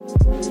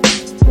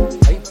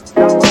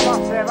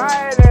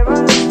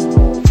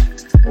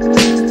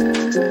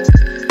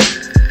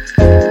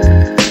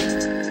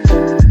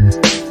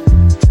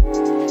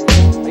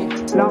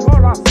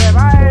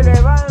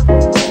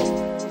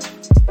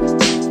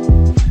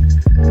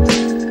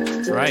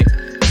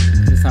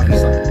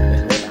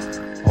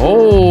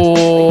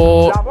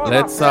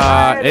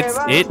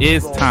It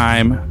is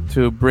time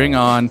to bring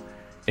on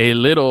a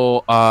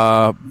little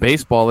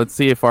baseball. Let's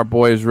see if our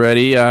boy is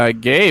ready.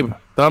 Gabe,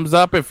 thumbs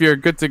up if you're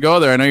good to go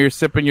there. I know you're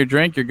sipping your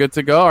drink. You're good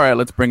to go. All right,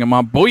 let's bring him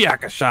on.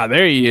 Booyakasha.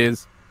 There he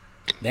is.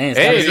 Dang, it's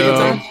cafecito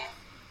time.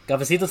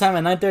 Cafecito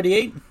time at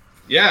 9:38.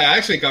 Yeah,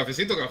 actually,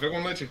 cafecito, café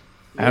con leche.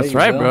 That's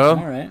right, bro.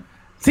 All right.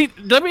 See,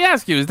 let me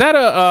ask you: is that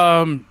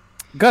a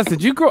Gus?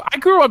 Did you grow? I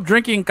grew up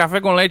drinking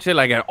café con leche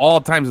like at all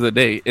times of the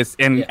day.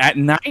 At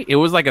night it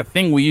was like a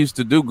thing we used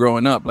to do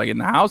growing up, like in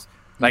the house.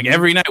 Like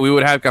every night we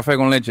would have café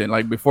con leche,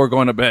 like before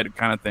going to bed,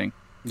 kind of thing.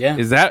 Yeah.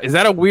 Is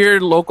that a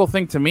weird local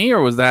thing to me,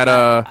 or was that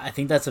I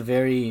think that's a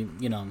very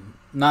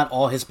not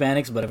all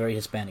Hispanics, but a very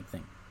Hispanic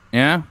thing.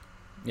 Yeah.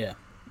 Yeah.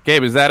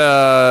 Gabe, is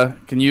that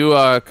can you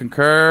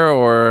concur,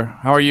 or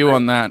how are you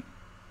on that?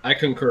 I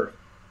concur.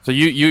 So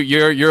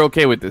you're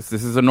okay with this?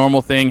 This is a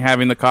normal thing,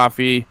 having the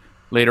coffee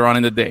later on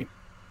in the day.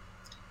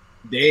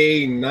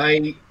 Day,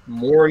 night,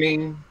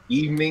 morning,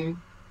 evening.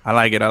 I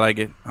like it.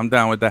 I'm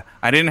down with that.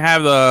 I didn't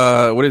have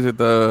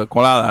the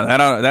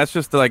colada. That's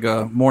just like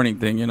a morning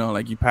thing,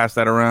 like you pass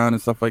that around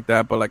and stuff like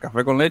that. But like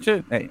café con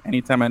leche, hey,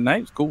 anytime at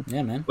night, it's cool.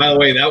 Yeah, man. By the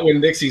way, that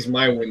Winn-Dixie's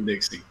my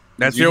Winn-Dixie.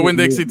 That's your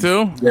Winn-Dixie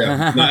too?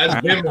 Yeah, no,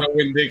 that's been my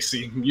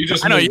Winn-Dixie. You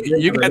just I know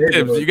you got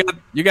dibs.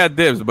 You got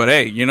dibs. But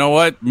hey, you know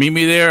what? Meet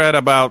me there at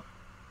about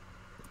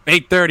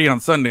 8:30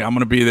 on Sunday. I'm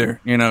gonna be there.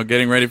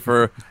 Getting ready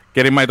for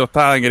getting my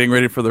tostada and getting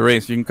ready for the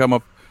race. You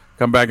can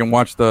come back and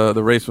watch the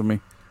race with me.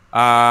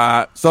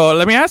 So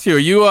let me ask you: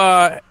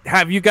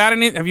 have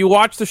you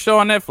watched the show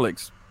on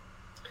Netflix?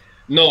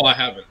 No, I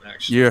haven't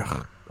actually.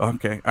 Yeah.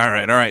 Okay. All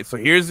right. So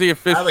here's the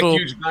official. I have a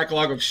huge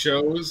backlog of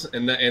shows,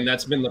 and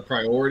that's been the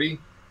priority.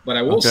 But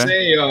I will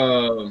say,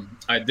 I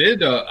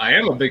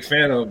am a big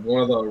fan of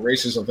one of the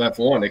races of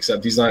F1,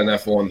 except he's not an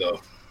F1 though.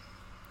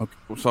 Okay.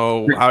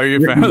 So how are you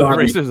a fan of the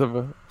races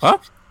of? Huh?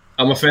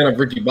 I'm a fan of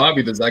Ricky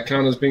Bobby. Does that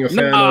count as being a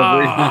fan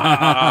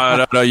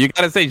of? No. You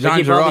got to say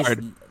Jean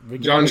Girard.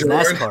 John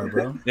Girard, NASCAR,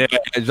 bro. Yeah,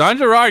 Jean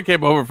Girard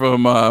came over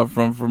from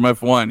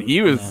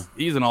F1.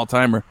 He's an all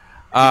timer.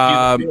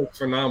 He's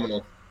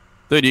phenomenal.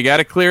 Dude, you got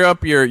to clear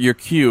up your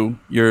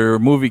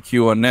movie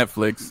queue on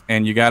Netflix,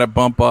 and you got to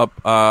bump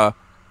up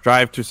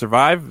Drive to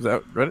Survive. Is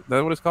that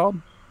what it's called?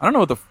 I don't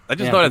know I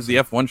just know it's the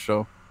F1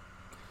 show.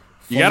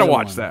 You got to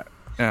watch that.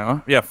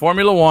 Yeah,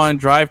 Formula One,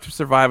 Drive to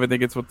Survive. I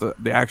think it's what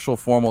the actual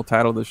formal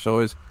title of the show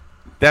is.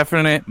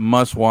 Definite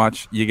must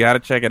watch. You got to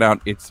check it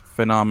out. It's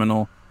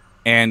phenomenal,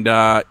 and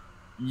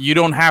you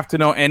don't have to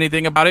know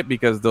anything about it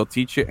because they'll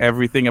teach you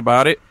everything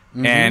about it,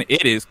 and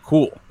it is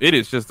cool. It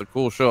is just a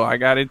cool show. I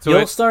got into it.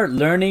 You'll start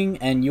learning,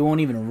 and you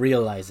won't even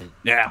realize it.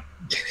 Yeah,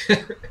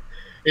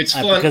 it's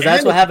fun because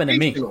that's what happened to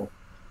me.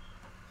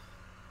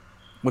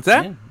 What's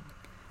that? Yeah.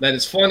 That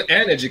is fun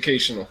and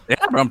educational. Yeah,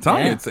 but I'm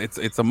telling you,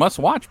 it's a must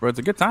watch, bro. It's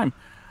a good time.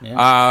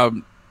 Yeah.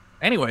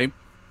 Anyway,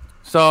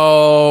 so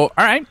all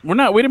right, we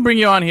didn't bring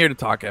you on here to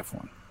talk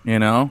F1.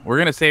 We're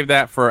gonna save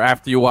that for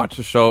after you watch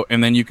the show,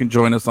 and then you can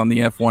join us on the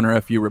F1 or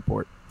FU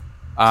report.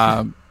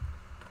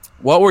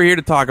 What we're here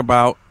to talk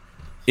about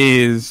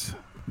is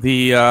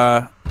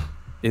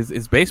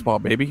is baseball,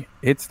 baby.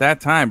 It's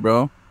that time,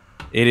 bro.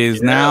 It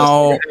is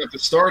now. Let's get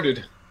it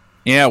started.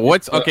 Yeah,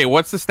 what's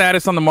the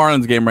status on the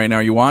Marlins game right now?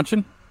 Are you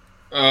watching?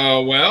 We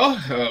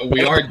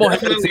are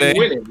definitely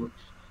winning.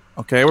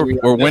 Okay,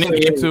 we're winning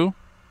game 2.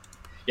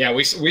 Yeah,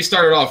 we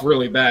started off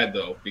really bad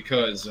though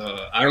because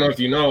I don't know if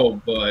you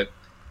know, but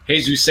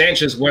Jesus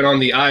Sanchez went on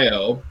the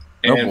IL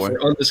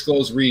for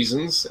undisclosed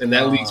reasons, and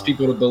that leads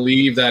people to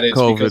believe that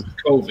it's because of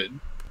COVID.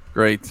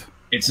 Great.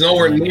 It's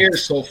nowhere near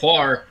so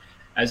far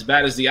as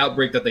bad as the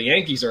outbreak that the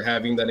Yankees are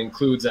having. That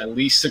includes at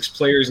least 6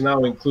 players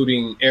now,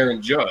 including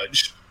Aaron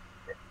Judge.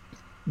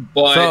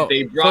 But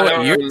they brought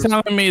out. You're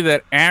telling me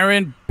that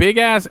big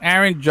ass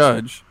Aaron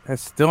Judge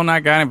has still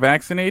not gotten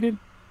vaccinated?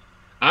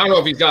 I don't know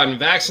if he's gotten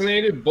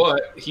vaccinated,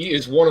 but he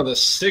is one of the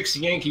 6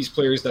 Yankees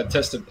players that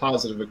tested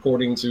positive,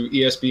 according to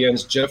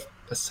ESPN's Jeff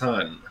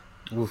Passan.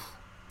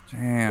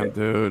 Damn,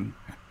 dude.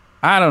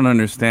 I don't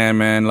understand,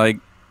 man. Like,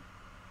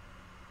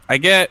 I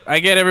get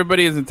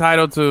everybody is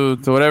entitled to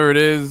whatever it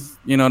is,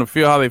 to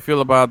feel how they feel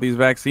about these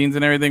vaccines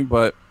and everything,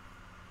 but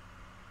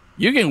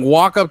you can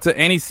walk up to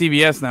any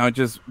CVS now and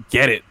just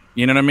get it.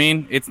 You know what I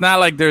mean? It's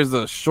not like there's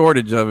a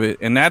shortage of it,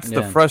 and that's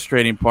the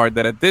frustrating part,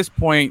 that at this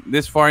point,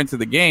 this far into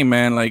the game,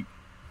 man, like,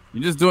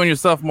 you're just doing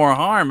yourself more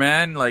harm,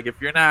 man. Like, if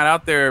you're not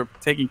out there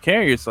taking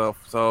care of yourself.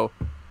 So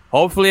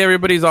hopefully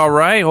everybody's all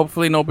right.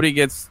 Hopefully nobody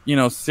gets,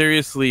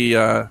 seriously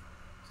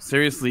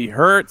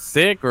hurt,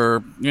 sick,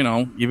 or,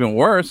 even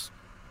worse.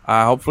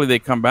 Hopefully they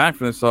come back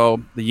from this. So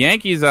the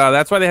Yankees,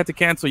 that's why they had to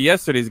cancel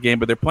yesterday's game,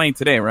 but they're playing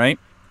today, right?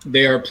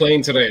 They are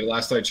playing today,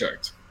 last I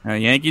checked.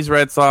 Yankees,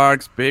 Red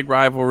Sox, big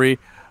rivalry.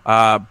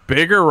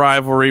 Bigger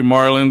rivalry,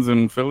 Marlins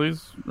and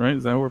Phillies, right?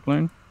 Is that what we're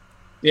playing?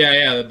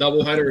 Yeah, the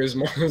doubleheader is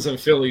Marlins and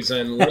Phillies,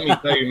 and let me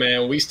tell you,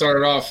 man, we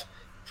started off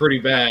pretty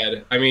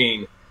bad. I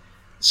mean,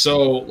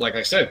 so like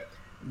I said,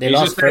 they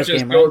lost first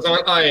game, goes on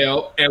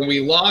IL, and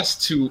we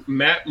lost to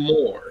Matt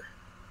Moore.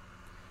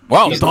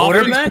 Wow, he's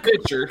the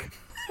pitcher.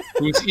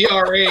 whose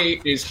ERA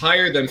is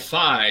higher than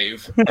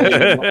 5,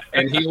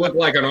 and he looked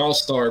like an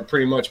all-star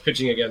pretty much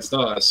pitching against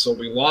us. So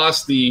we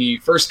lost the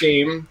first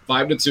game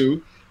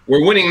 5-2.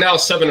 We're winning now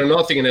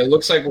 7-0, and it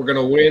looks like we're going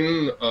to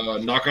win.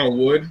 Knock on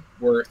wood,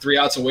 we're 3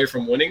 outs away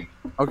from winning.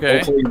 Okay.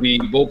 Hopefully the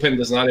bullpen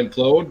does not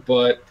implode,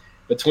 but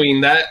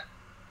between that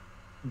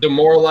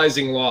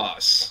demoralizing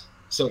loss,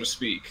 so to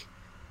speak,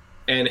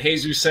 and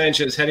Jesus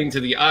Sanchez heading to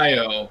the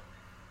IL,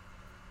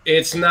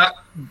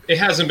 it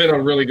hasn't been a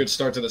really good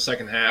start to the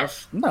second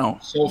half. No.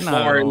 So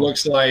far, it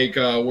looks like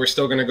we're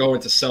still going to go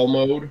into sell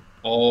mode.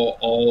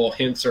 All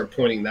hints are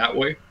pointing that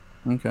way.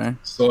 Okay.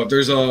 So if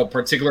there's a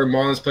particular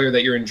Marlins player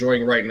that you're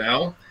enjoying right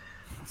now,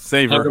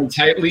 savor them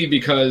tightly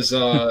because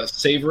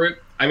savor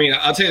it. I mean,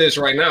 I'll tell you this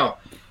right now.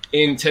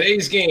 In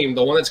today's game,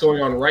 the one that's going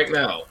on right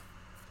now,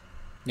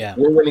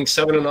 we're winning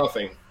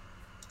 7-0.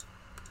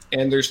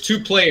 And there's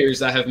 2 players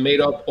that have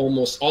made up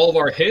almost all of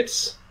our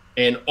hits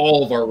and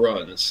all of our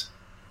runs.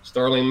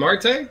 Starling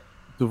Marte,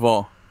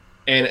 Duvall,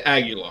 and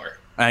Aguilar.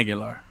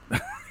 Those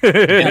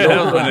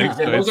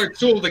are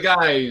 2 of the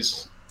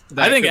guys.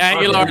 I think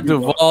Aguilar,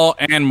 Duvall,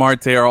 and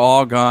Marte are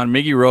all gone.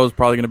 Miggy Rose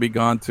probably going to be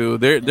gone too.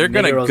 They're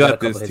going to gut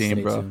this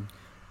team, bro. Too.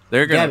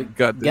 They're going to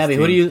gut this Gabby,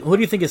 team. who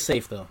do you think is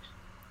safe though?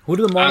 Who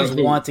do the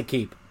Marlins want to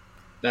keep?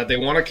 That they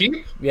want to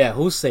keep? Yeah,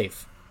 who's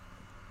safe?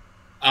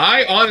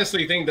 I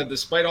honestly think that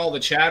despite all the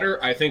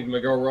chatter, I think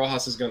Miguel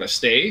Rojas is going to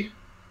stay.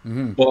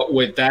 Mm-hmm. But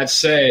with that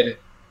said,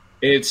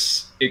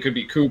 it could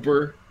be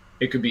Cooper,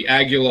 it could be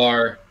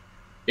Aguilar,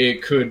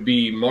 it could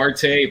be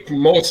Marte,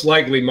 most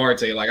likely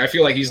Marte. Like I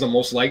feel like he's the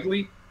most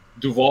likely.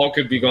 Duvall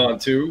could be gone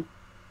too.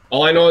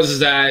 All I know is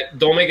that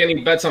don't make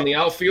any bets on the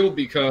outfield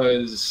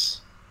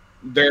because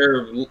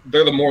they're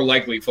the more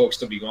likely folks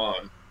to be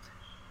gone.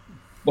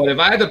 But if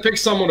I had to pick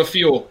someone to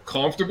feel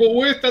comfortable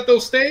with that they'll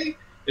stay,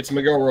 it's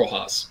Miguel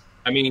Rojas.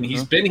 I mean,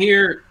 he's been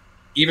here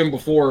even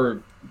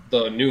before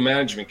the new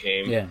management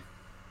came. Yeah.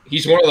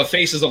 He's one of the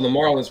faces of the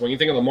Marlins. When you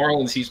think of the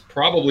Marlins, he's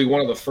probably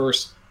one of the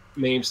first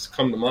names to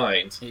come to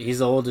mind. He's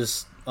the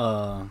oldest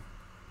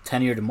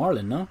tenured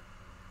Marlin, no?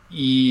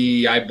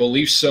 I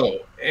believe so.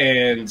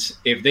 And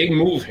if they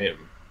move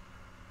him,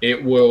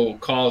 it will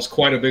cause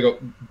quite a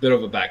bit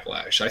of a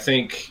backlash. I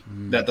think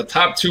that the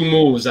top 2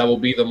 moves that will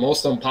be the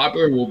most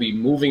unpopular will be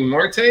moving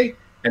Marte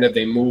and if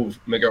they move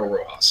Miguel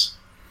Rojas.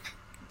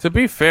 To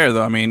be fair,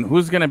 though, I mean,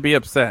 who's going to be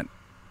upset?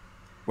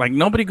 Like,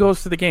 nobody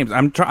goes to the games.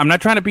 I'm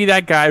not trying to be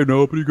that guy who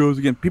nobody goes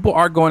again. People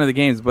are going to the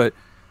games, but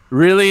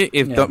really,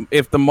 if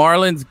the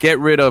Marlins get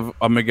rid of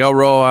a Miguel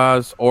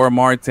Rojas or a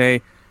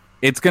Marte,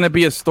 it's going to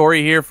be a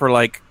story here for,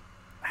 like,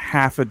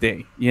 half a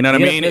day. You know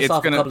what I mean? It's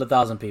going to a couple of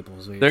thousand people.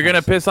 They're going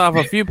to piss off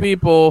a few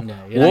people.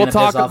 We'll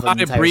talk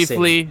about it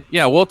briefly. City.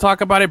 Yeah, we'll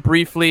talk about it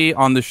briefly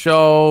on the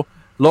show.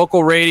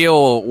 Local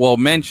radio will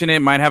mention it,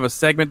 might have a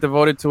segment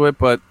devoted to it,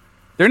 but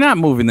they're not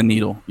moving the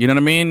needle. You know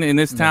what I mean? In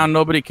this town,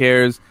 nobody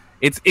cares.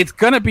 It's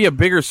going to be a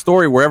bigger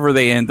story wherever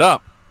they end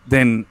up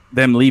than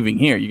them leaving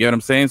here. You get what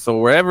I'm saying? So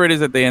wherever it is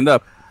that they end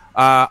up,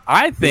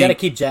 I think... You got to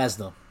keep Jazz,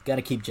 though. Got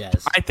to keep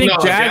Jazz. I think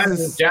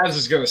Jazz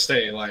is going to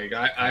stay. Like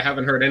I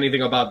haven't heard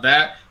anything about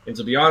that. And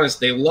to be honest,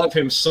 they love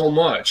him so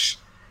much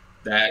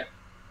that,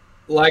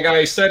 like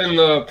I said in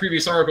the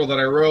previous article that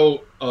I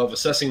wrote of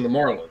assessing the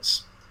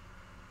Marlins,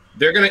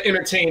 they're going to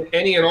entertain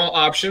any and all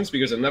options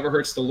because it never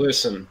hurts to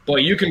listen.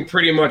 But you can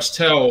pretty much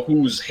tell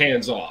who's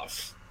hands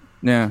off.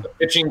 Yeah. The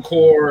pitching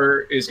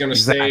core is going to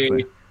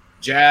stay.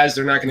 Jazz,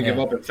 they're not going to give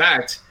up. In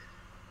fact,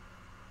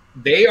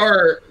 they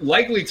are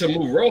likely to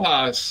move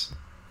Rojas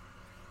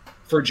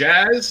for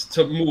Jazz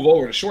to move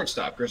over to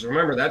shortstop because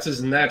remember, that's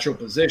his natural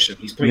position.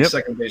 He's playing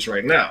second base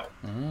right now.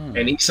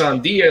 And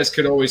Isan Diaz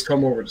could always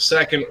come over to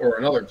second or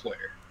another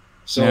player.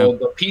 So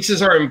the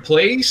pieces are in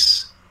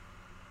place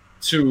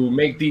to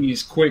make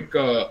these quick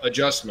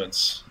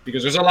adjustments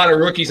because there's a lot of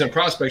rookies and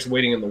prospects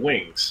waiting in the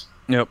wings.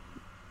 Yep.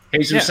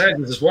 Jesus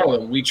Sanchez is one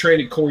of them. We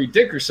traded Corey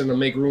Dickerson to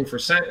make room for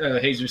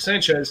Jesus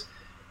Sanchez.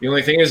 The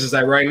only thing is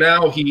that right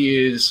now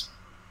he is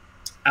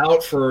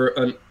out for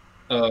an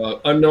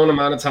unknown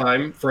amount of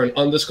time for an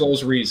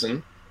undisclosed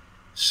reason.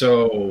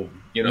 So,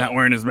 not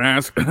wearing his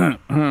mask.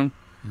 Who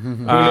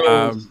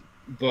knows?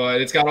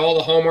 But it's got all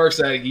the hallmarks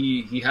that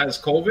he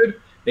has COVID.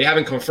 They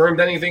haven't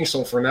confirmed anything,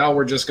 so for now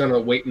we're just gonna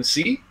wait and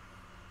see.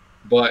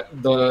 But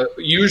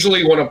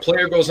usually when a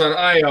player goes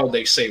on IL,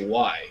 they say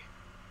why.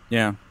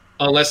 Yeah.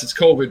 Unless it's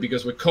COVID,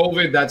 because with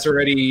COVID, that's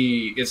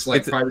already it's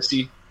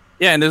privacy.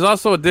 Yeah, and there's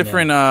also a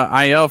different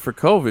IL for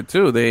COVID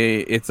too.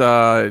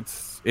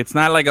 It's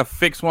not like a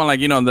fixed one,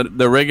 like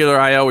the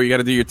regular IL where you got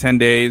to do your 10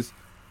 days,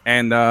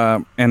 and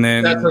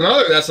then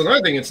that's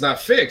another thing. It's not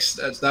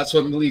fixed. That's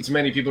what leads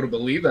many people to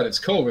believe that it's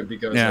COVID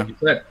because, like you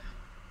said,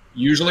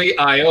 usually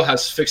IL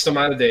has fixed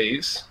amount of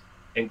days,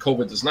 and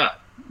COVID does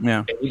not. Yeah,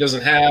 and he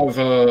doesn't have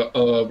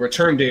a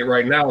return date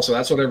right now, so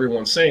that's what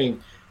everyone's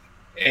saying.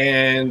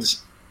 And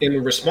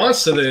in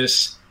response to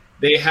this,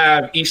 they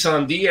have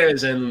Isan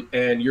Diaz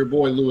and your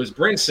boy Lewis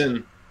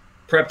Brinson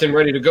prepped and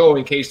ready to go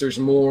in case there's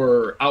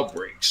more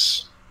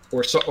outbreaks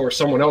or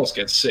someone else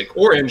gets sick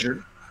or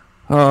injured.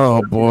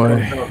 Oh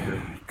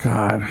boy,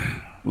 God!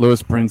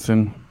 Lewis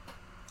Brinson.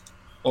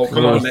 Oh,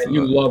 come on, man.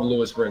 You love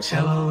Lewis Brinson.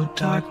 Hello,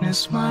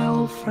 darkness, my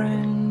old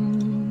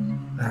friend.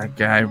 That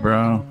guy,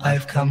 bro.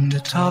 I've come to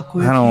talk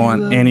with you. I don't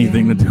want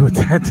anything to do with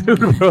that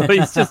dude, bro.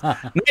 He's just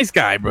nice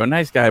guy, bro.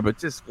 Nice guy. But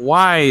just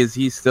why is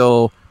he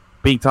still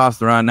being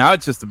tossed around? Now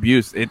it's just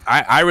abuse.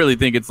 I really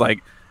think it's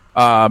like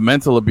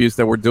mental abuse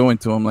that we're doing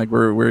to him. Like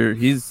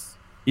he's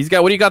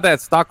got, what do you got,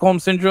 that Stockholm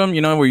syndrome,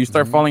 where you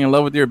start falling in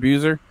love with your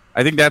abuser?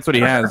 I think that's what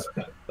he has.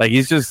 Like,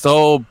 he's just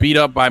so beat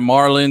up by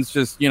Marlins,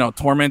 just,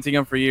 tormenting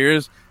him for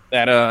years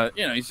that,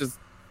 he's just,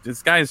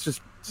 this guy is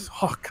just,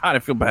 oh, God, I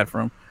feel bad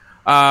for him.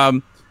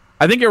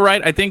 I think you're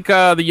right. I think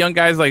the young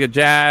guys like a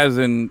Jazz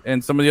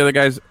and some of the other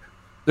guys,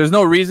 there's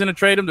no reason to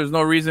trade them. There's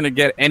no reason to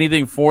get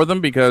anything for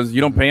them because you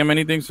don't pay them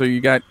anything, so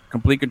you got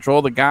complete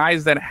control. The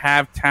guys that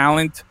have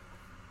talent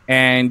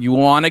and you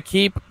want to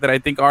keep that I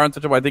think are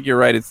untouchable, I think you're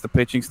right. It's the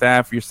pitching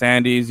staff, your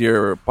Sandys,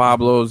 your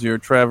Pablos, your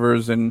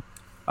Trevors, and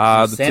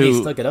Sandy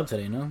stunk it up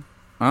today, no?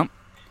 Huh?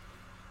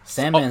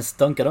 Sandman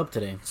stunk it up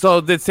today.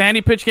 So did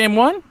Sandy pitch game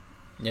 1?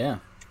 Yeah.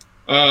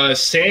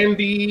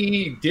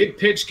 Sandy did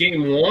pitch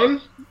game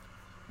 1,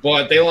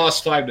 but they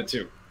lost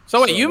 5-2.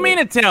 So wait, you mean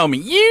to tell me?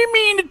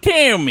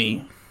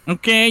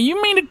 Okay,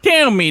 you mean to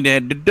tell me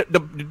that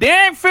the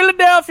damn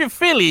Philadelphia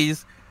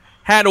Phillies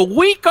had a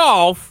week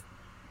off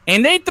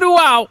and they threw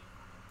out,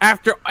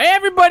 after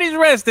everybody's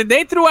rested,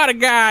 they threw out a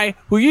guy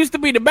who used to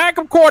be the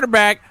backup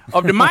quarterback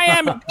of the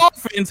Miami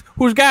Dolphins,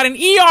 who's got an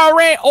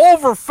ERA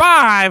over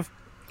 5,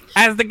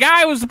 as the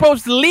guy who's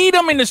supposed to lead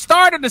them in the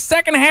start of the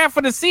second half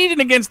of the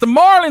season against the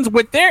Marlins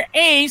with their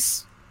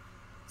ace,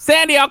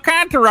 Sandy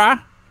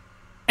Alcantara.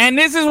 And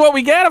this is what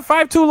we get, a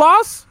 5-2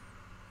 loss?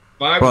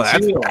 5-2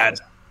 that's loss. bad.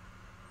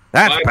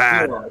 That's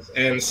bad. Loss.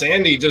 And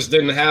Sandy just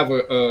didn't have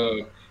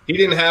he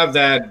didn't have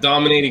that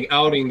dominating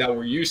outing that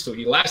we're used to.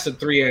 He lasted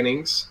 3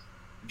 innings,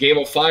 gave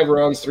up 5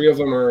 runs, 3 of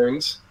them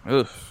earned,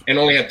 and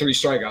only had 3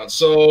 strikeouts.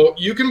 So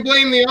you can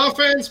blame the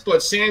offense,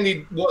 but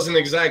Sandy wasn't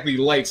exactly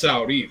lights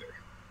out either.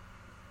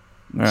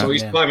 Yeah. So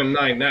he's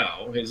 5-9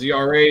 now. His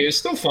ERA is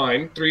still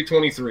fine,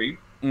 3.23,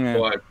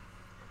 but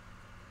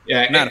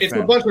it's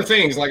a bunch of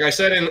things. Like I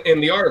said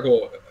in the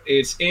article,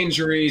 it's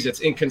injuries, it's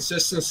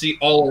inconsistency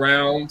all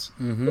around.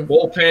 Mm-hmm. The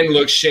bullpen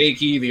looks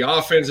shaky. The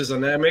offense is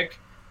anemic.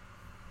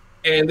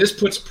 And this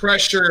puts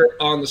pressure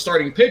on the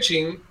starting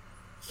pitching,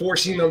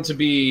 forcing them to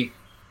be,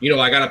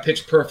 I got to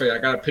pitch perfect. I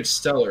got to pitch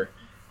stellar.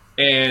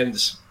 And,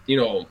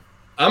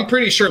 I'm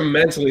pretty sure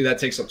mentally that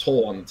takes a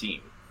toll on the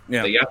team.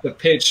 Yeah. You have to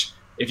pitch.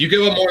 If you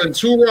give up more than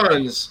 2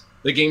 runs,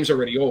 the game's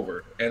already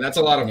over. And that's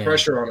a lot of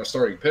pressure on a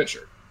starting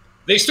pitcher.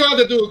 They still have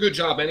to do a good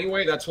job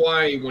anyway. That's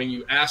why when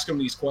you ask them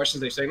these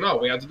questions, they say, no,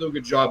 we have to do a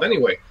good job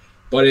anyway.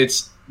 But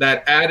it's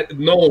that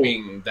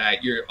knowing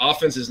that your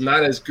offense is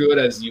not as good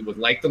as you would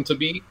like them to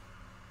be,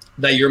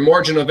 that your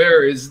margin of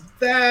error is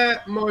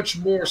that much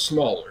more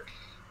smaller.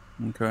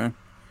 Okay.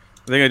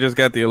 I think I just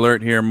got the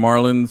alert here.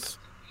 Marlins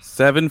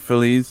 7,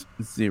 Phillies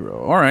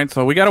 0. All right,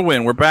 so we got to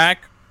win. We're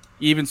back,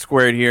 even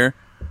squared here.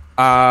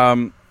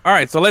 All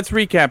right, so let's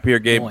recap here,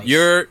 Gabe. Nice.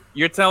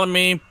 You're telling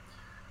me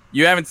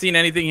you haven't seen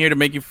anything here to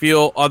make you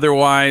feel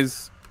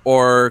otherwise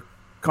or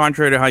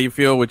contrary to how you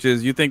feel, which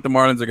is you think the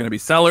Marlins are going to be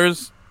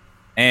sellers.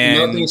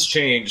 And nothing's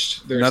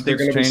changed. They're going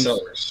to be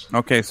sellers.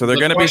 Okay, so they're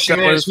going to be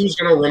sellers. Who's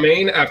going to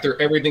remain after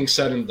everything's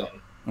said and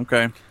done?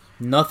 Okay.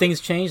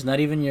 Nothing's changed. Not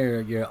even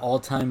your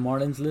all-time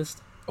Marlins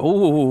list.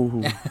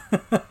 Oh.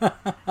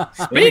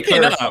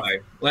 Speaking of,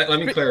 let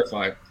me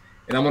clarify,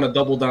 and I'm going to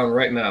double down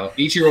right now.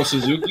 Ichiro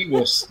Suzuki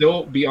will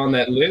still be on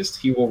that list.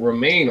 He will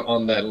remain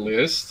on that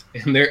list,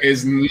 and there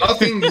is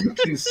nothing you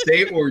can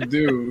say or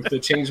do to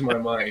change my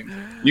mind.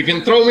 You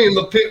can throw me in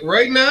the pit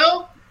right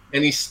now,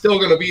 and he's still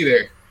going to be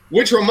there.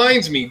 Which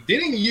reminds me,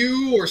 didn't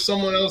you or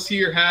someone else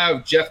here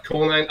have Jeff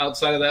Conine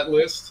outside of that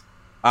list?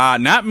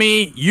 Not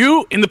me.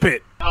 You in the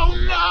pit. Oh,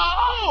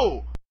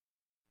 no!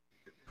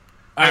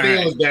 I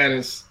think it was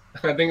Dennis.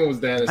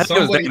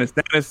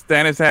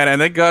 Dennis had, and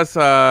then Gus.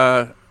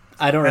 I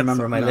don't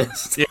remember my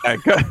list. Yeah,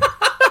 Gus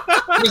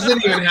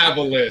didn't even have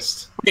a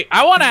list. Okay,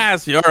 I want to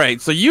ask you. All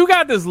right, so you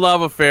got this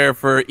love affair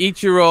for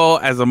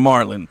Ichiro as a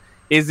Marlin.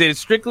 Is it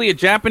strictly a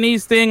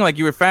Japanese thing? Like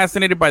you were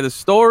fascinated by the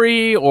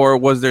story, or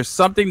was there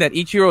something that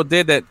Ichiro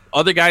did that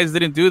other guys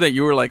didn't do that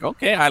you were like,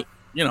 okay,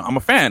 I'm a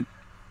fan?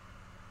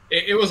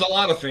 It was a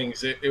lot of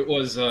things. It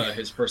was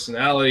his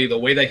personality, the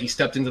way that he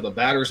stepped into the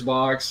batter's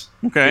box,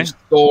 his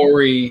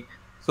story,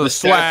 so the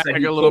swag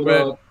a little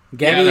bit.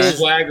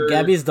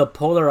 Gabby's the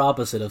polar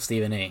opposite of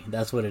Stephen A.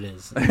 That's what it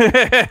is.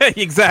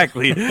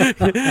 Exactly.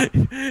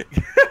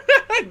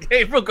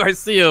 Gabriel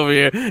Garcia over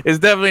here is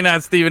definitely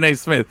not Stephen A.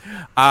 Smith.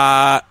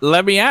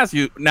 Let me ask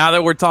you, now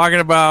that we're talking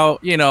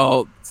about,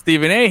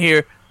 Stephen A.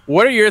 here,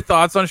 what are your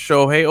thoughts on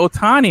Shohei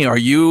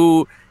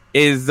Ohtani?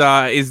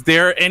 Is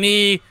there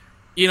any,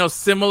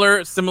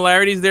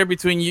 similarities there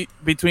between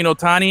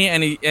Ohtani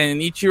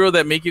and Ichiro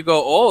that make you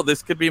go, oh,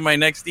 this could be my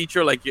next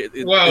Ichiro? Like, is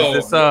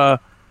this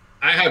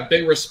I have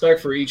big respect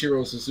for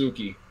Ichiro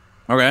Suzuki.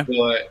 Okay.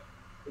 But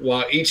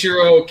while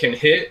Ichiro can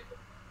hit,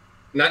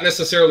 not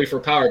necessarily for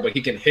power, but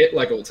he can hit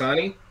like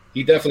Ohtani,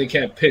 he definitely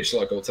can't pitch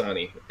like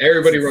Ohtani.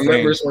 Everybody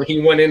remembers when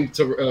he went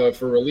into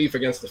for relief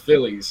against the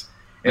Phillies,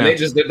 and they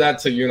just did that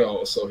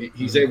to so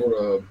he's able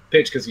to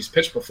pitch because he's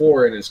pitched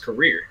before in his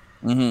career.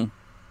 Mm-hmm.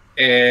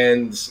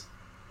 And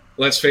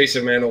let's face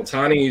it, man,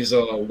 Ohtani's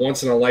a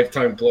once in a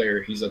lifetime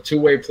player. He's a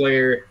two-way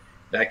player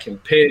that can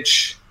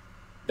pitch,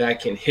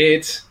 that can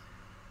hit.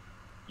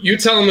 You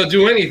tell him to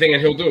do anything,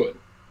 and he'll do it.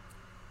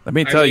 Let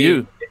me tell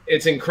you,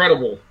 it's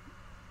incredible.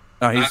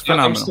 Oh, he's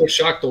phenomenal. I'm still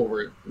shocked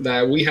over it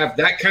that we have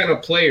that kind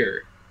of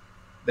player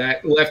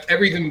that left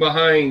everything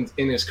behind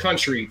in his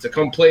country to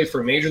come play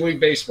for Major League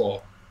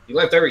Baseball. He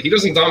left He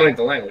doesn't dominate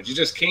the language. He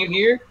just came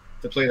here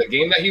to play the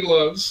game that he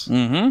loves.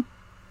 Mm-hmm.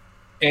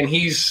 And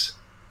he's,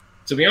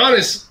 to be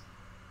honest,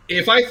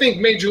 if I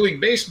think Major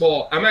League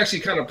Baseball, I'm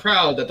actually kind of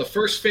proud that the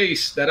first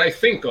face that I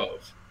think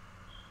of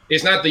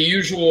is not the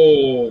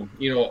usual,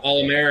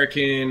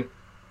 All-American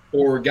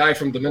or guy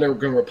from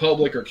Dominican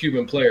Republic or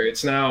Cuban player.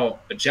 It's now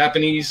a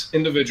Japanese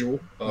individual,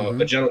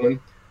 a gentleman,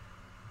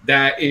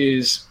 that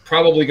is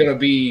probably going to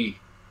be,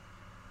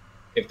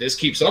 if this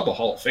keeps up, a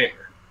Hall of Famer.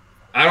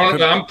 I don't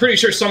know. I'm pretty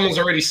sure someone's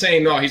already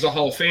saying, no, he's a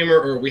Hall of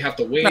Famer, or we have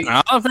to wait.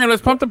 Hall of Famer,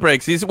 let's pump the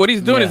brakes. What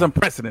he's doing is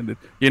unprecedented,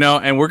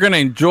 and we're going to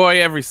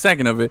enjoy every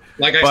second of it.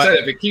 Like I said,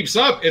 if it keeps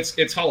up,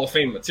 it's Hall of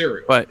Fame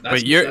material. But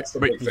you're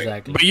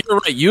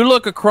right. You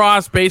look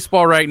across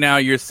baseball right now,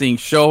 you're seeing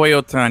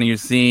Shohei Ohtani, you're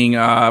seeing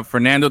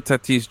Fernando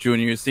Tatis Jr.,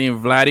 you're seeing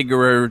Vladdy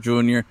Guerrero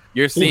Jr.,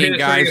 you're seeing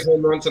guys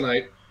home run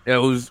tonight. Yeah,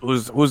 who's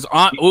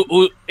on?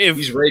 If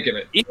he's raking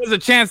it, he has a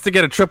chance to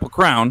get a triple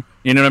crown.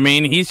 You know what I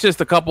mean? He's just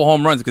a couple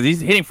home runs because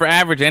he's hitting for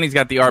average and he's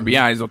got the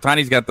RBIs.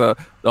 Ohtani's got the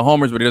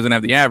homers, but he doesn't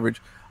have the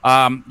average.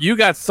 You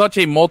got such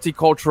a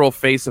multicultural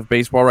face of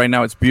baseball right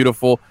now. It's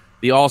beautiful.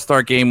 The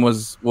All-Star game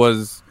was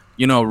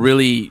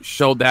really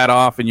showed that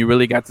off, and you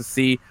really got to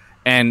see,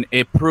 and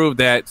it proved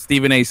that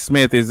Stephen A.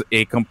 Smith is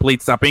a complete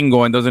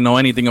sapingo and doesn't know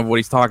anything of what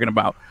he's talking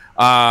about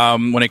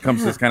when it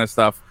comes to this kind of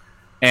stuff.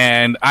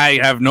 And I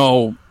have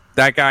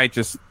that guy,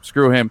 just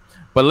screw him.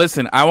 But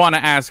listen, I want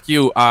to ask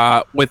you,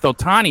 with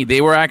Ohtani, they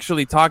were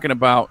actually talking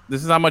about,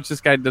 this is how much this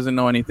guy doesn't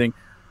know anything.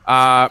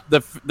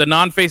 The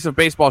non-face of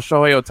baseball,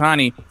 Shohei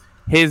Ohtani,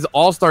 his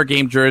All-Star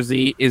game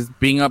jersey is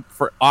being up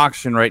for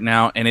auction right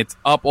now, and it's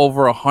up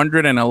over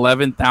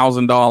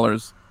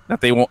 $111,000 that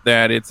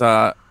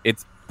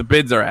the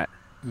bids are at.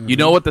 Mm-hmm. You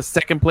know what the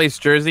second place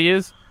jersey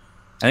is?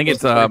 I think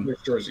it's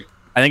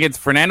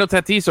Fernando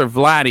Tatis or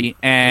Vladdy,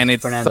 and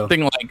it's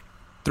something like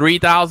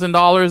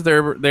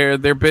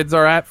 $3,000 their bids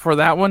are at for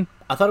that one.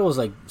 I thought it was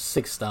like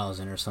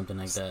 6,000 or something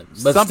like that.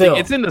 But still,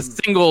 it's in the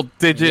single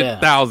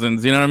digit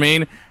thousands. You know what I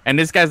mean? And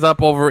this guy's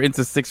up over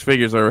into six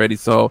figures already.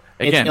 So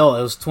again, it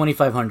was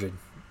 2,500.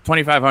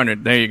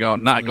 2,500. There you go.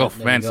 Not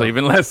Gulf man, so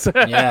even less.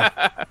 Yeah.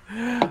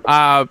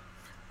 I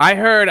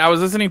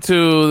was listening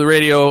to the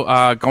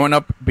radio going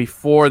up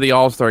before the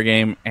All-Star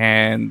game,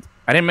 and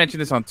I didn't mention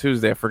this on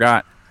Tuesday. I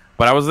forgot,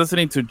 but I was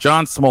listening to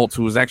John Smoltz,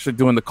 who was actually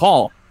doing the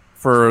call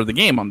for the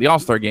game on the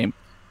All-Star game,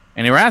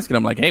 and they were asking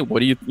him like, hey,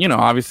 what do you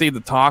obviously the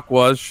talk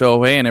was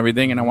Shohei and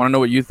everything, and I want to know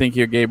what you think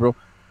here, Gabriel.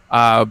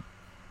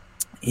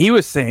 He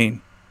was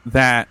saying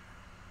that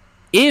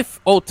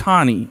if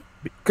Ohtani,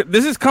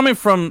 this is coming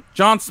from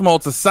John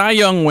Smoltz, a Cy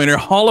Young winner,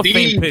 Hall of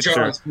Fame pitcher.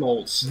 John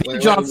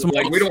Smoltz. John Smoltz.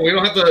 Like we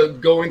don't have to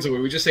go into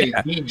it. We just say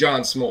the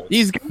John Smoltz.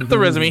 He's got the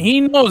resume. He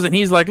knows it.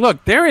 He's like,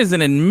 look, there is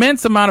an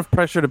immense amount of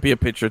pressure to be a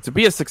pitcher, to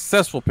be a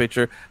successful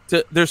pitcher.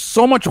 There's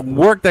so much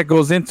work that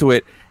goes into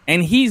it.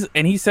 And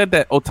he said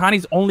that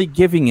Ohtani's only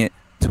giving it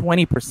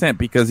 20%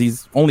 because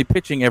he's only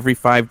pitching every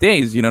 5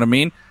 days. You know what I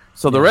mean?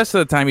 So the rest of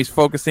the time he's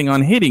focusing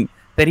on hitting.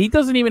 That he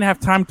doesn't even have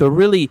time to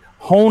really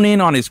hone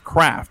in on his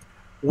craft.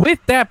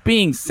 With that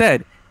being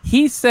said,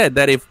 he said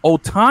that if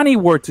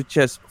Ohtani were to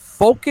just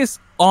focus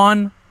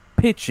on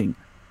pitching,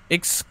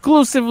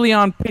 exclusively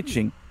on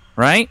pitching,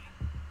 right,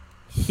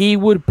 he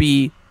would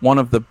be one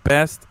of the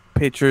best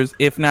pitchers,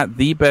 if not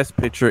the best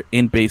pitcher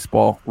in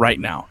baseball right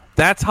now.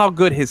 That's how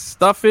good his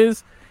stuff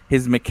is,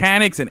 his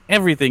mechanics and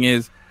everything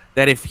is,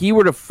 that if he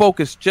were to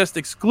focus just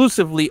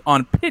exclusively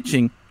on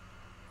pitching,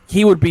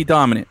 he would be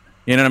dominant.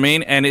 You know what I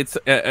mean? And it's,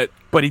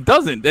 but he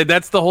doesn't.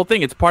 That's the whole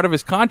thing. It's part of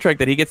his contract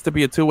that he gets to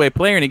be a two-way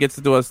player and he gets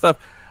to do other stuff.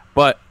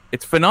 But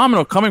it's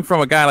phenomenal coming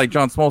from a guy like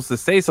John Smoltz to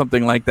say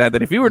something like that.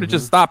 That if he were to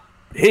just stop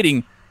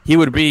hitting, he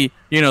would be,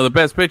 the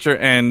best pitcher.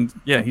 And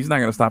yeah, he's not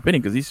going to stop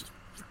hitting because he's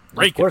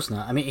raking. Of course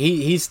not. I mean,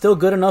 he's still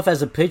good enough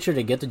as a pitcher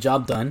to get the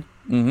job done,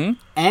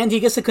 and he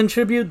gets to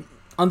contribute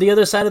on the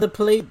other side of the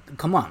plate.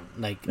 Come on,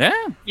 all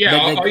you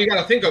got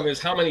to think of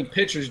is how many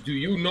pitchers do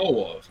you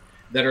know of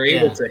that are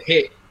able to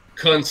hit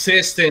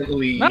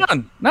consistently?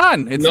 None.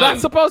 It's not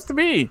supposed to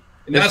be.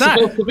 It's not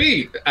supposed to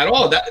be at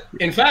all.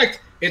 In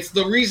fact, it's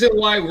the reason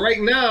why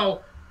right now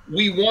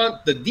we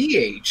want the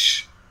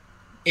DH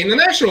in the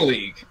National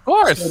League. Of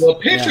course. So the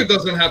pitcher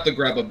doesn't have to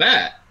grab a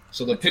bat.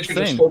 So the pitcher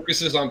just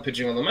focuses on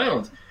pitching on the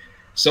mound.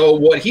 So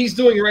what he's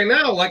doing right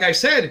now, like I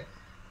said,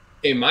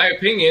 in my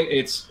opinion,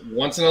 it's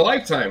once in a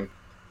lifetime.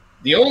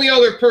 The only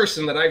other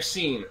person that I've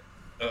seen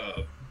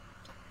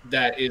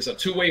that is a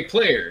two-way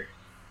player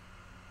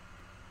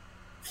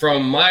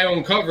from my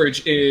own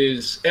coverage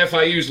is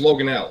FIU's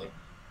Logan Allen.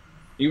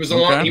 He was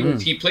on.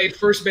 He played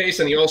first base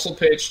and he also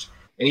pitched,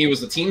 and he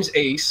was the team's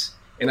ace.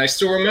 And I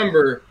still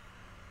remember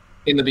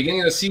in the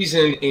beginning of the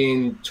season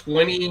in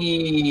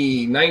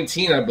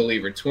 2019, I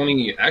believe, or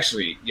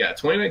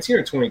 2019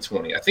 or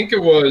 2020. I think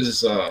it was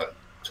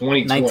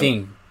 2020.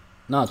 19.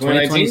 No,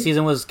 2020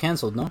 season was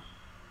canceled. No,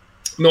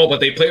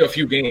 but they played a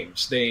few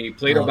games. They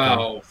played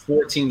about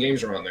 14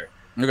 games around there.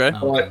 Okay.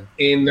 But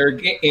in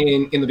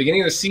the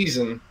beginning of the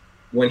season,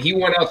 when he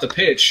went out to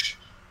pitch,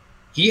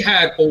 he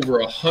had over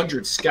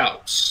 100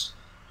 scouts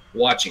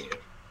watching him.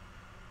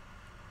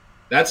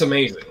 That's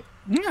amazing.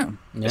 Yeah.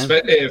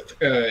 If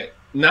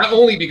not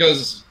only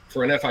because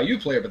for an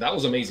FIU player, but that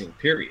was amazing.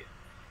 Period.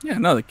 Yeah.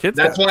 No, the kids.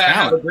 That's why I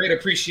have a great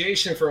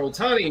appreciation for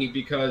Ohtani,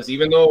 because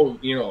even though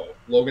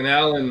Logan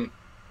Allen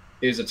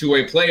is a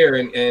two-way player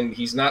and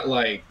he's not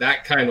like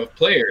that kind of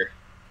player,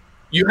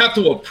 you have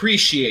to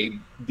appreciate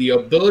the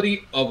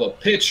ability of a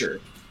pitcher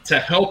to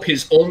help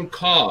his own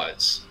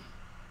cause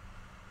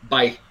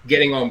by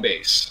getting on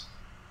base.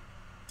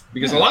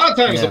 Because a lot of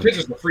times the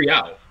pitchers will free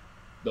out.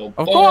 They'll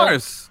they'll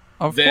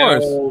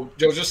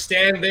just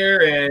stand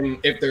there, and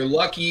if they're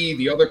lucky,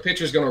 the other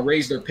pitcher's going to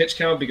raise their pitch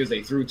count because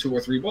they threw 2 or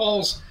 3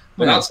 balls.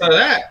 But outside of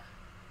that,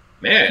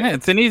 man,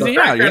 it's an easy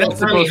out. You're not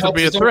supposed to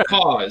be a threat.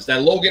 Cause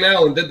that Logan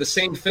Allen did the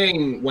same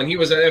thing when he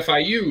was at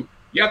FIU.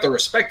 You have to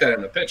respect that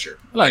in the pitcher.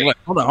 Look,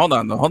 hold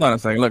on a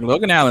second. Look,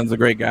 Logan Allen's a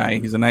great guy.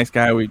 He's a nice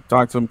guy. We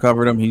talked to him,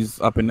 covered him.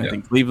 He's up in I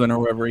think Cleveland or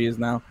wherever he is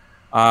now.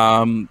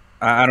 I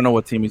don't know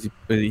what team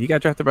he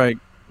got drafted by.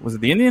 Was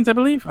it the Indians? I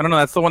believe. I don't know.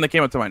 That's the one that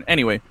came up to mind.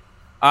 Anyway,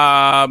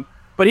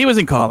 but he was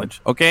in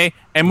college, okay?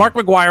 And Mark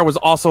McGwire was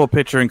also a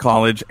pitcher in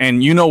college,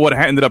 and you know what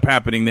ended up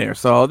happening there.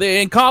 So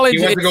in college,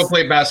 he went to go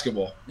play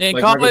basketball. In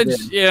college,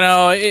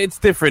 it's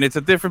different. It's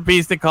a different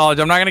beast in college.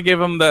 I'm not going to give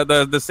him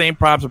the same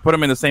props or put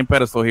him in the same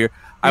pedestal here.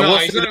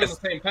 He's not on the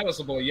same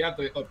pedestal, but you have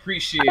to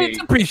appreciate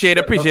but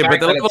the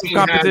level of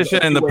competition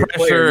and the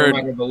pressure, no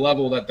matter the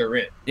level that they're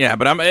in. Yeah,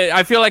 but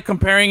I feel like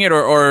comparing it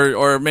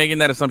or making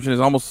that assumption is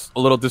almost a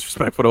little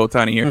disrespectful to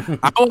Ohtani here.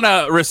 I want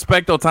to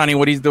respect Ohtani,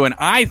 what he's doing.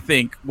 I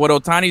think what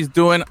Ohtani's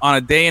doing on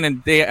a day in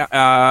and day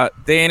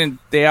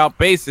out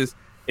basis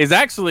is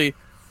actually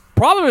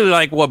probably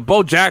like what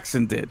Bo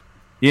Jackson did,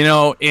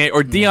 or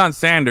Deion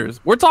Sanders.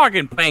 We're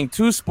talking playing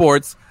 2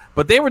 sports,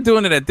 but they were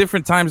doing it at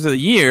different times of the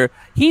year.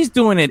 He's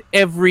doing it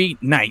every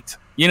night,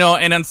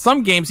 and in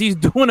some games he's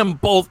doing them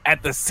both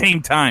at the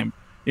same time.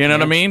 You know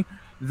what I mean?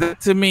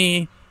 That to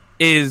me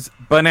is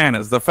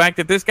bananas. The fact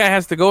that this guy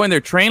has to go in there,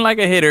 train like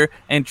a hitter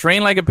and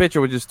train like a pitcher,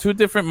 which is 2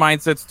 different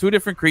mindsets, 2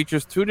 different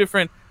creatures, 2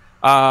 different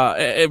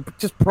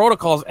just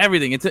protocols,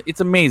 everything. It's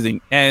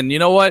amazing. And you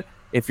know what?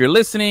 If you're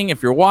listening,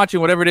 if you're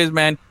watching, whatever it is,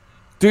 man,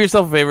 do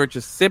yourself a favor.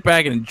 Just sit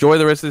back and enjoy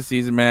the rest of the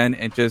season, man,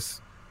 and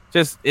just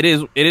it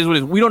is what it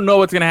is. We don't know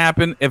what's going to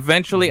happen.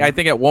 Eventually, I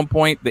think at one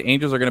point, the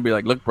Angels are going to be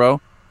like, look,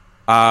 bro,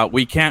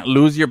 we can't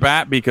lose your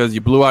bat because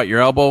you blew out your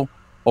elbow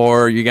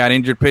or you got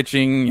injured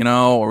pitching,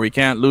 or we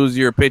can't lose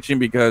your pitching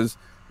because,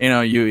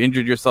 you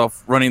injured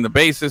yourself running the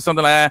bases,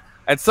 something like that.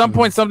 At some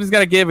point, something's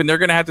got to give, and they're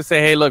going to have to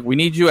say, hey, look, we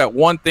need you at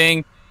one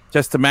thing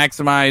just to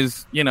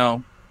maximize,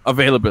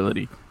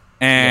 availability.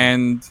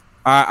 And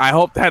I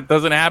hope that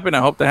doesn't happen.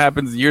 I hope that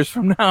happens years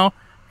from now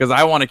because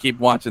I want to keep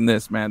watching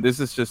this, man. This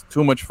is just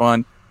too much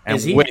fun. And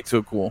way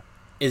too cool.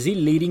 Is he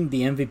leading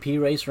the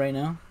MVP race right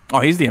now? Oh,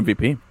 he's the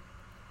MVP.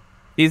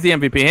 He's the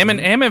MVP.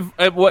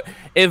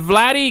 If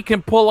Vladdy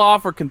can pull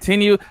off or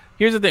continue,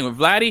 here's the thing with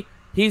Vladdy,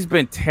 he's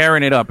been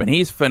tearing it up and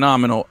he's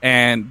phenomenal.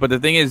 But the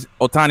thing is,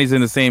 Ohtani's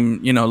in the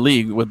same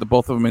league with the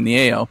both of them in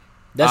the AL.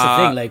 That's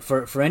the thing. Like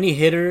for any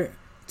hitter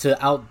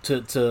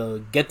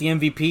to get the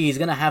MVP, he's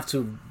gonna have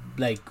to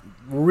like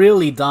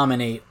really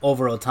dominate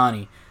over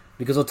Ohtani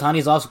because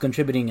Ohtani's also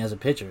contributing as a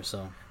pitcher.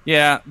 So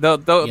yeah, they'll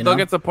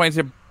get the points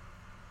here.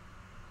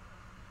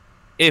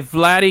 If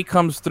Vladdy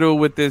comes through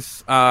with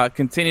this,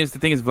 continues, the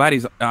thing is,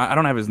 Vladdy's, I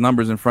don't have his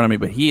numbers in front of me,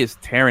 but he is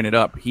tearing it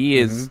up. He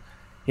is,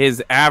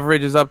 his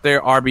average is up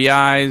there,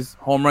 RBIs,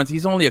 home runs.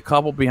 He's only a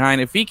couple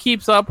behind. If he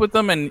keeps up with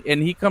them and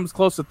he comes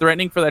close to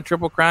threatening for that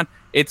Triple Crown,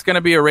 it's going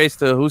to be a race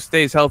to who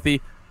stays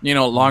healthy,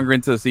 longer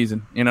into the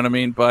season. You know what I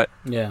mean? But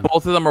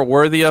both of them are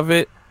worthy of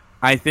it.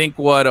 I think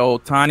what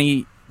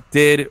Ohtani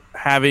did,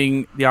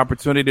 having the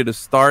opportunity to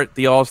start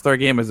the All-Star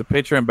game as a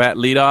pitcher and bat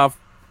leadoff,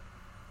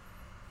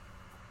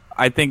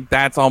 I think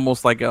that's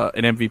almost like an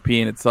MVP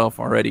in itself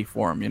already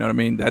for him. You know what I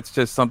mean? That's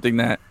just something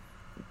that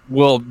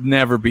will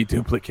never be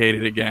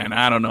duplicated again.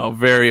 I don't know.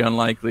 Very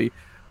unlikely.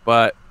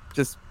 But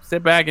just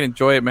sit back and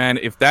enjoy it, man.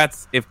 If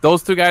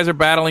those 2 guys are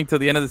battling to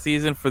the end of the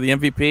season for the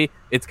MVP,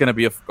 it's going to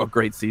be a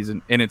great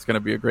season, and it's going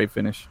to be a great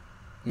finish.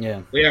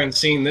 Yeah. We haven't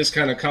seen this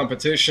kind of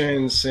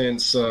competition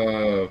since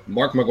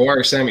Mark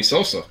McGwire, Sammy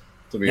Sosa,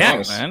 to be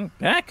honest. Man.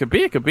 Yeah, it could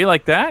be. It could be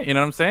like that. You know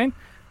what I'm saying?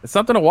 It's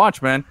something to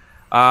watch, man.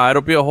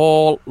 It'll be a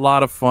whole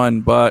lot of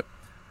fun, but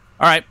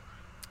all right.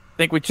 I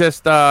think we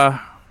just I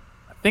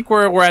think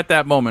we're at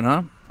that moment,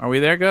 huh? Are we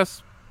there,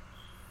 Gus?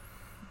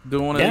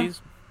 Doing one of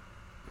these?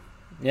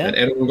 that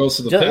Edwin goes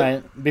to the pit.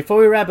 Right, before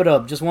we wrap it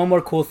up, just one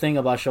more cool thing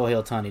about Shohei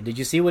Ohtani. Did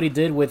you see what he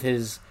did with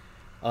his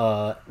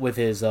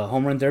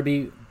home run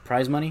derby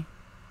prize money?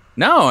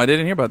 No, I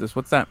didn't hear about this.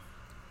 What's that?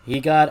 He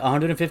got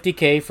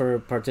 $150K for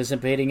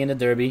participating in the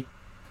derby,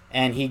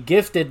 and he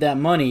gifted that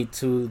money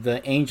to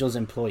the Angels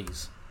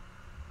employees.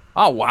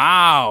 Oh,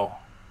 wow.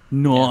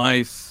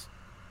 Nice.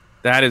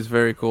 Yeah. That is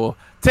very cool.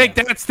 Take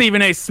that,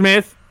 Stephen A.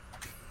 Smith.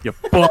 You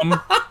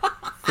bum.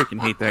 Freaking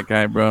hate that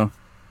guy, bro.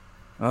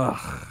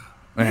 Ugh,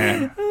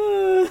 man.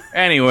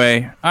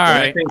 Anyway, all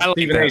right. I think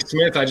Stephen A.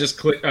 Smith, I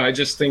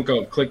just think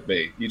of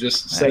clickbait. You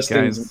just says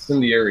things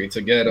incendiary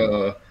to get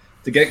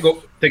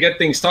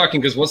things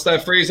talking. Because what's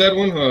that phrase,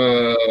 Edwin?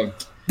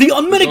 The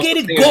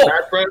unmitigated goal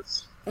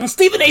on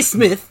Stephen A.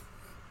 Smith.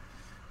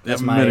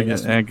 That's my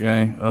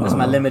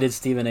limited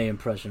Stephen A.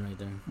 impression right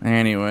there.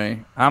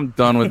 Anyway, I'm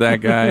done with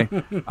that guy.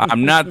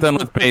 I'm not done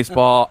with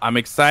baseball. I'm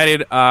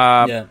excited.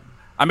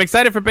 I'm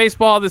excited for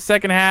baseball the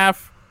second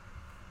half.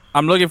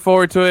 I'm looking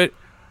forward to it.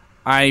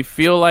 I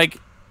feel like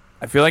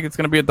it's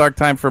going to be a dark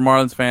time for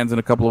Marlins fans in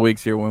a couple of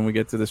weeks here when we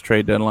get to this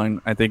trade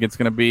deadline. I think it's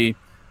going to be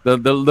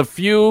the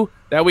few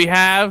that we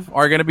have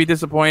are going to be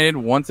disappointed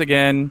once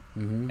again,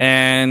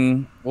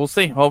 and we'll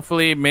see.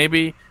 Hopefully,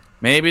 maybe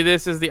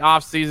this is the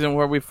off season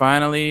where we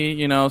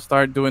finally,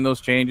 start doing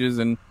those changes,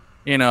 and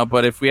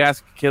But if we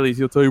ask Achilles,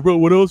 he'll tell you, bro,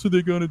 what else are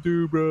they going to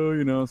do,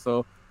 bro?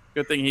 So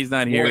good thing he's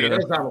not here. Well, he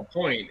does have a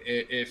point.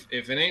 If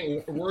it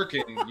ain't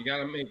working, you got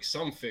to make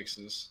some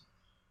fixes.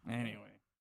 Anyway.